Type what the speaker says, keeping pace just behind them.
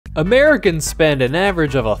Americans spend an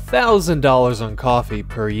average of $1,000 on coffee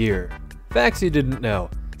per year. Facts you didn't know.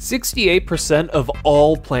 68% of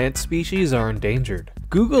all plant species are endangered.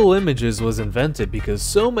 Google Images was invented because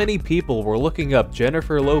so many people were looking up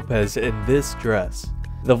Jennifer Lopez in this dress.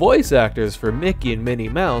 The voice actors for Mickey and Minnie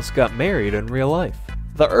Mouse got married in real life.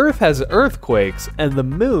 The Earth has earthquakes and the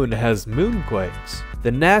Moon has moonquakes.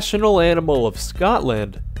 The national animal of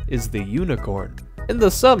Scotland is the unicorn. In the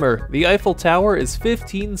summer, the Eiffel Tower is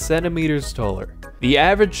 15 centimeters taller. The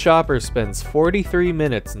average shopper spends 43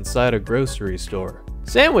 minutes inside a grocery store.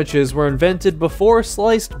 Sandwiches were invented before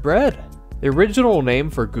sliced bread. The original name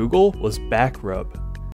for Google was Backrub.